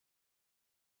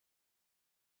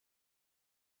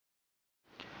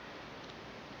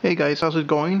Hey guys, how's it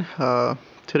going?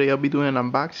 Today I'll be doing an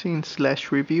unboxing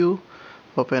slash review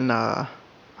of an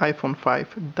iPhone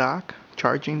 5 dock,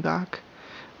 charging dock.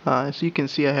 As you can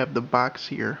see, I have the box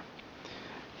here.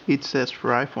 It says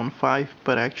for iPhone 5,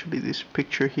 but actually this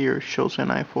picture here shows an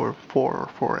iPhone 4 or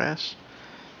 4S.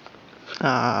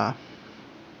 I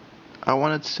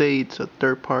want to say it's a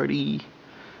third-party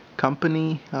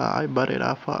company. I bought it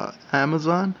off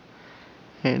Amazon,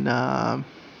 and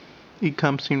it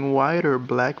comes in white or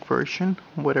black version,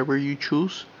 whatever you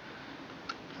choose.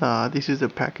 This is the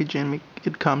packaging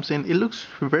it comes in. It looks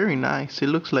very nice. It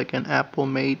looks like an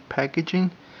Apple-made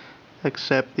packaging,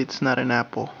 except it's not an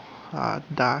Apple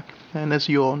dock. And as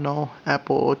you all know,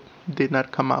 Apple did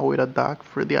not come out with a dock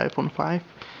for the iPhone 5.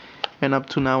 And up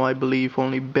to now, I believe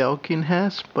only Belkin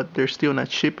has, but they're still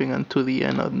not shipping until the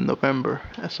end of November,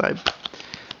 as I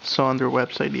saw on their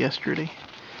website yesterday.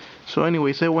 So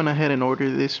anyways, I went ahead and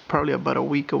ordered this probably about a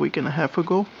week and a half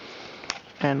ago.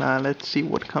 And let's see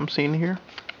what comes in here.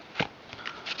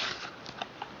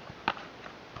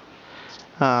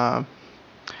 From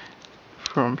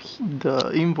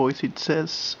the invoice, it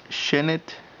says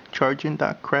Shenit charging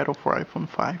dock cradle for iPhone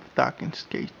 5 docking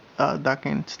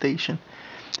station,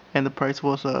 and the price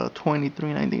was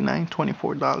 $23.99,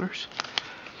 $24.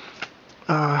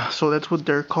 So that's what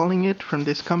they're calling it from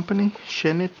this company,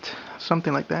 Shenit,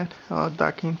 something like that,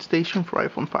 docking station for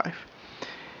iPhone 5.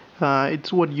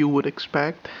 It's what you would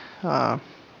expect.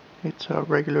 It's a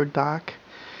regular dock,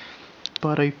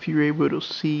 but if you're able to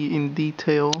see in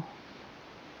detail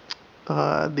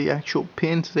the actual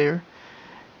pins there,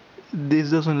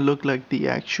 this doesn't look like the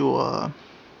actual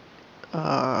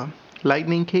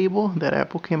lightning cable that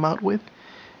Apple came out with.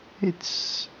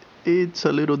 It's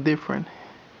a little different,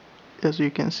 as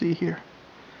you can see here,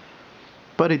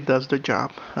 but it does the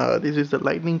job. This is the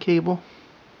lightning cable,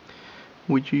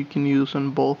 which you can use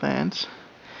on both ends,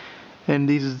 and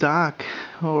this dock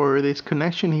or this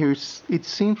connection here, it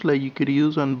seems like you could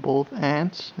use on both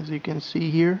ends, as you can see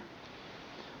here.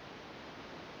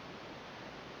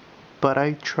 But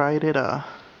I tried it, and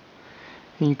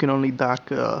you can only dock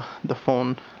the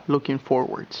phone looking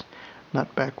forwards,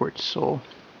 not backwards. So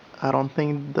I don't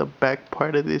think the back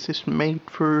part of this is made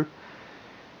for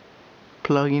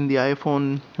plugging the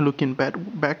iPhone looking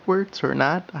backwards or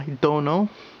not. I don't know.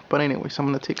 But anyways, I'm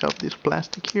gonna take out this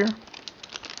plastic here.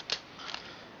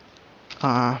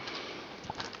 The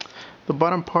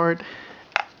bottom part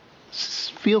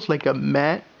feels like a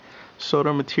matte sort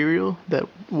of material that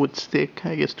would stick,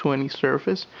 I guess, to any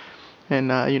surface,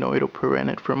 and it'll prevent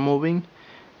it from moving.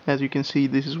 As you can see,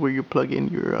 this is where you plug in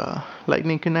your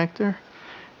lightning connector,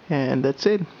 and that's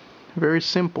it. Very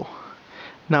simple.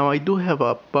 Now I do have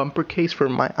a bumper case for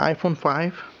my iPhone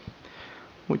 5,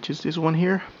 which is this one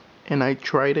here, and I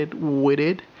tried it with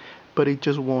it, but it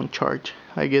just won't charge.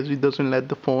 I guess it doesn't let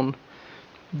the phone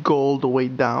go all the way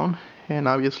down, and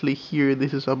obviously here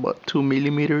this is about 2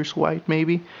 millimeters wide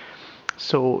maybe,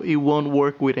 so it won't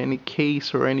work with any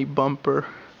case or any bumper.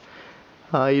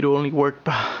 It'll only work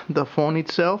the phone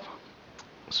itself,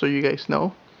 so you guys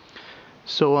know.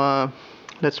 So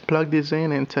let's plug this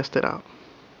in and test it out.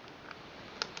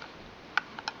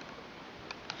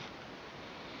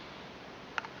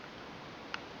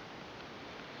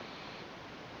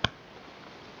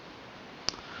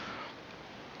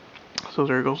 So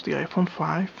there goes the iPhone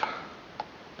 5.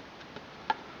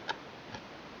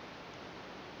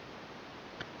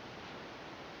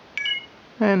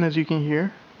 And as you can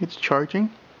hear, it's charging,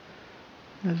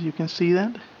 as you can see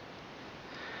that.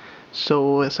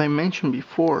 So as I mentioned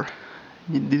before,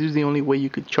 this is the only way you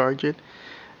could charge it.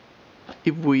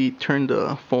 If we turn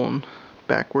the phone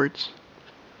backwards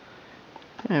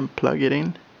and plug it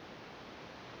in,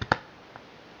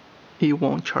 it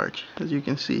won't charge, as you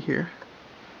can see here.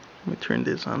 Let me turn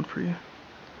this on for you.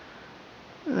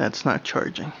 That's not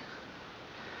charging.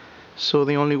 So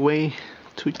the only way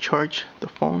to charge the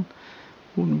phone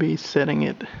would be setting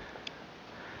it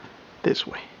this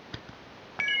way.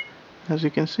 As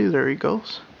you can see, there it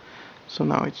goes. So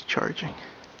now it's charging.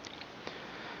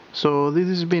 So this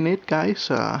has been it,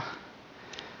 guys.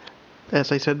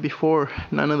 As I said before,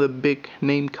 none of the big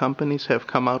name companies have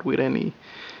come out with any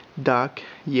dock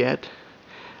yet.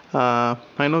 I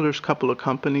know there's a couple of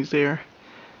companies there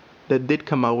that did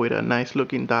come out with a nice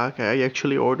looking dock. I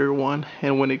actually ordered one,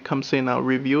 and when it comes in I'll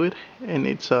review it, and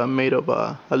it's made of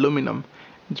aluminum.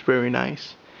 It's very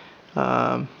nice.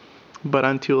 But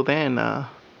until then,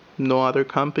 no other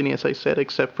company, as I said,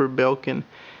 except for Belkin,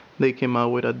 they came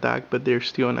out with a dock, but they're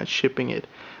still not shipping it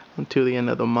until the end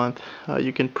of the month.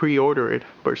 You can pre-order it,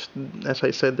 but as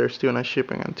I said, they're still not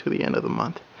shipping until the end of the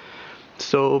month.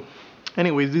 So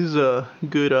anyways, this is a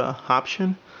good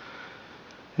option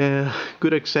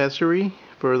Good accessory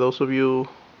for those of you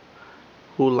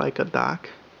who like a dock.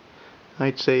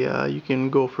 I'd say you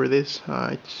can go for this.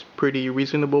 It's pretty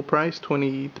reasonable price,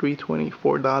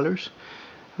 $24.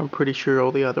 I'm pretty sure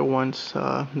all the other ones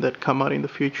that come out in the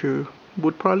future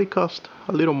would probably cost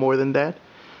a little more than that.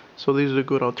 So this is a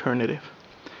good alternative.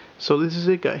 So this is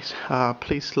it, guys.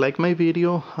 Please like my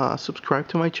video, subscribe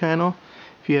to my channel.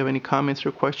 If you have any comments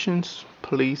or questions,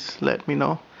 please let me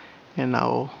know, and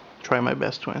I'll try my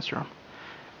best to answer them.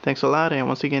 Thanks a lot, and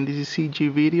once again, this is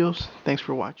CG Videos. Thanks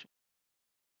for watching.